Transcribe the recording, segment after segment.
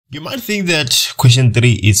You might think that question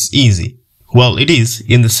 3 is easy. Well, it is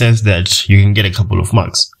in the sense that you can get a couple of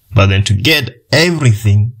marks. But then to get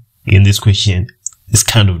everything in this question is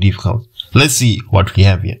kind of difficult. Let's see what we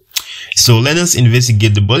have here. So let us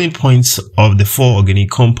investigate the boiling points of the 4 organic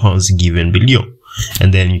compounds given below.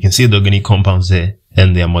 And then you can see the organic compounds there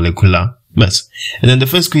and their molecular mass. And then the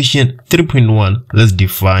first question, 3.1, let's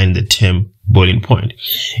define the term boiling point.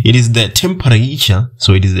 It is the temperature.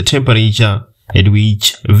 So it is the temperature at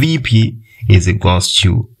which Vp is equals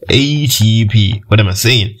to ATP. What am I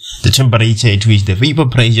saying? The temperature at which the vapor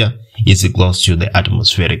pressure is equals to the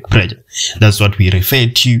atmospheric pressure. That's what we refer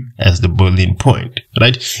to as the boiling point,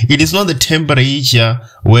 right? It is not the temperature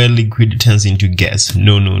where liquid turns into gas.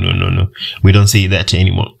 No. We don't say that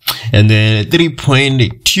anymore. And then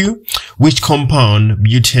 3.2, which compound,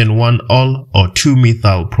 butane 1-ol or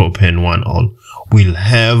 2-methylpropane 1-ol, will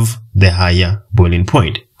have the higher boiling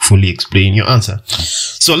point? Fully explain your answer.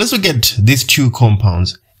 So let's look at these 2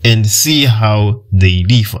 compounds and see how they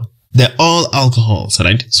differ. They're all alcohols,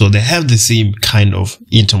 right? So they have the same kind of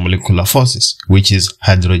intermolecular forces, which is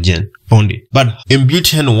hydrogen bonding. But in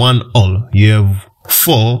butane 1-ol, you have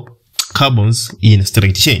 4 carbons in a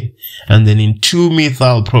straight chain. And then in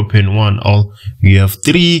 2-methylpropane 1-ol, you have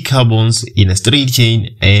 3 carbons in a straight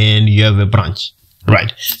chain and you have a branch,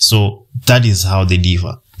 right? So that is how they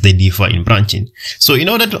differ. They differ in branching. So in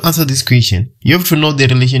order to answer this question, you have to know the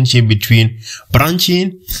relationship between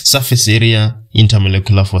branching, surface area,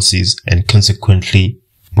 intermolecular forces, and consequently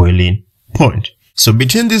boiling point. So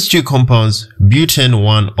between these 2 compounds, butane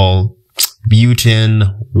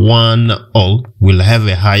 1-ol will have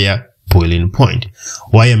a higher boiling point.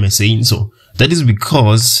 Why am I saying so? That is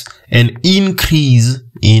because an increase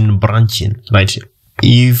in branching, right?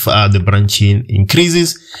 If the branching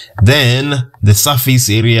increases, then the surface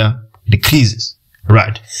area decreases,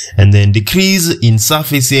 right? And then decrease in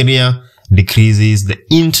surface area decreases the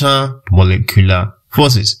intermolecular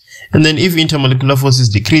forces. And then if intermolecular forces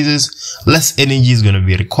decreases, less energy is going to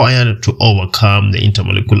be required to overcome the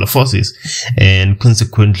intermolecular forces and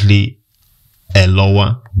consequently a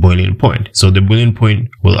lower boiling point. So the boiling point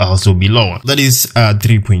will also be lower. That is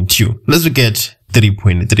 3.2. Let's look at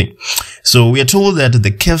 3.3. So we are told that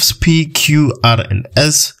the curves P, Q, R, and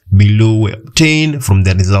S below were obtained from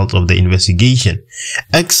the result of the investigation.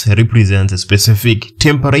 X represents a specific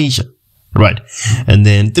temperature, right? And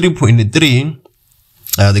then 3.3,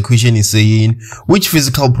 the question is saying which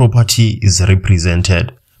physical property is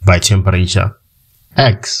represented by temperature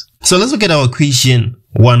X. So let's look at our question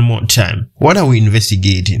one more time. What are we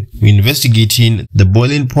investigating? We're investigating the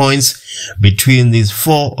boiling points between these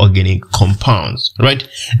 4 organic compounds, right?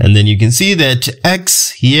 And then you can see that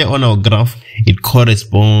X here on our graph, it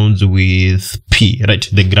corresponds with P, right?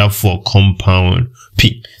 The graph for compound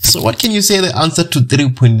P. So what can you say the answer to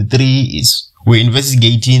 3.3 is? We're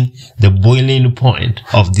investigating the boiling point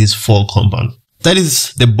of these 4 compounds. That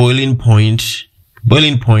is the boiling point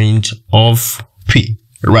of P,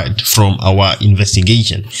 right, from our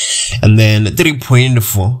investigation. And then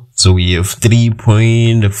 3.4, so we have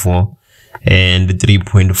 3.4 and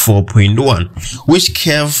 3.4.1, which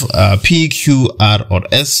curve P, Q, R, or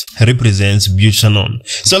S represents butanone.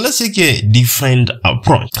 So let's take a different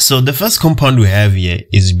approach. So the first compound we have here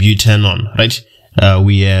is butanone, right?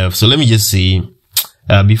 We have, so let me just say,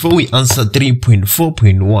 before we answer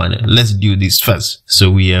 3.4.1, let's do this first.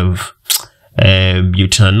 So we have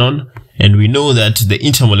butanone. And we know that the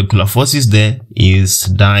intermolecular forces there is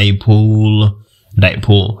dipole, right?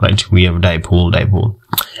 We have dipole.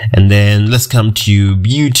 And then let's come to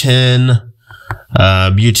butane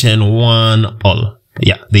 1-ol.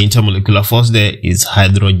 Yeah, the intermolecular force there is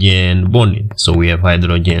hydrogen bonding. So we have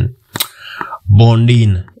hydrogen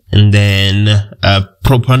bonding. And then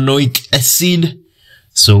propanoic acid.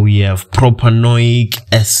 So we have propanoic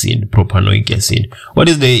acid. What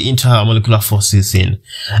is the intermolecular forces in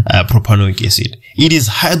propanoic acid? It is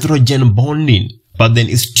hydrogen bonding, but then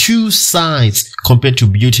it's 2 sides compared to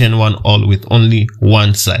butane 1-ol with only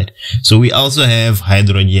 1 side. So we also have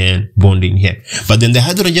hydrogen bonding here. But then the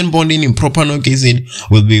hydrogen bonding in propanoic acid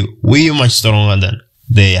will be way much stronger than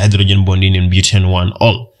the hydrogen bonding in butane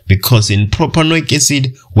 1-ol. Because in propanoic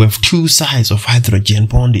acid, we have 2 sides of hydrogen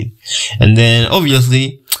bonding. And then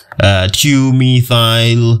obviously,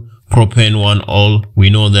 2-methylpropane 1-ol, we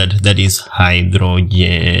know that that is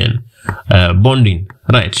hydrogen bonding,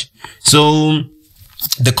 right? So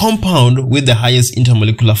the compound with the highest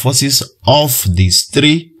intermolecular forces of these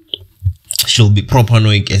 3 should be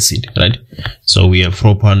propanoic acid, right? So we have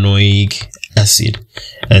propanoic acid.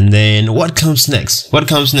 And then what comes next? What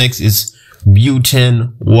comes next is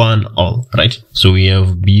butane 1-ol, right? So we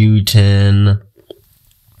have butane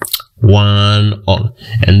 2-methyl-1-ol.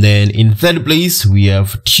 And then in third place, we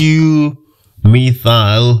have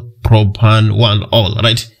 2-methyl-propan-1-ol,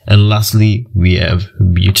 right? And lastly, we have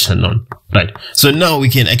butanol, right? So now we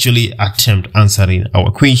can actually attempt answering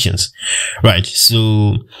our questions, right?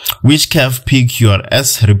 So which curve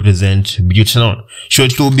PQRS represent butanol? So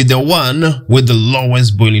it will be the one with the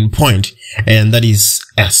lowest boiling point, and that is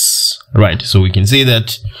S, right? So we can say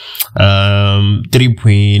that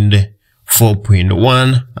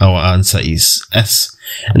 3.4.1, our answer is S.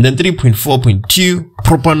 And then 3.4.2,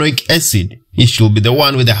 propanoic acid, it should be the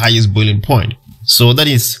one with the highest boiling point, so that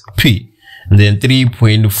is P. And then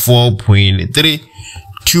 3.4.3,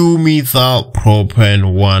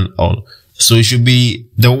 2-methyl-propan-1-ol. So it should be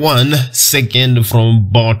the one second from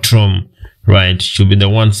bottom, right? Should be the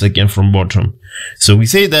one second from bottom. So we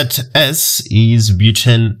say that S is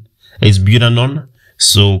butanol.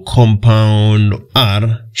 So compound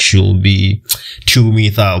R should be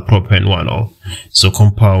 2-methyl-propan-1-ol. So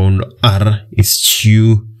compound R is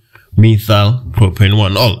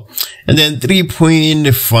 2-methyl-propan-1-ol. And then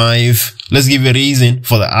 3.5, let's give a reason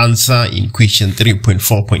for the answer in question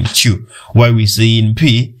 3.4.2. Why we say in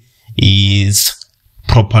P is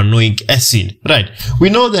propanoic acid, right? We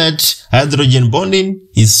know that hydrogen bonding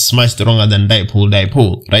is much stronger than dipole,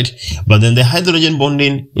 right? But then the hydrogen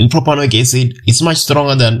bonding in propanoic acid is much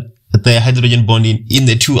stronger than the hydrogen bonding in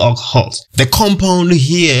the two alcohols. The compound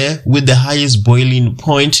here with the highest boiling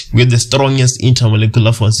point, with the strongest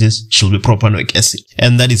intermolecular forces, should be propanoic acid.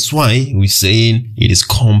 And that is why we're saying it is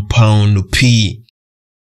compound P.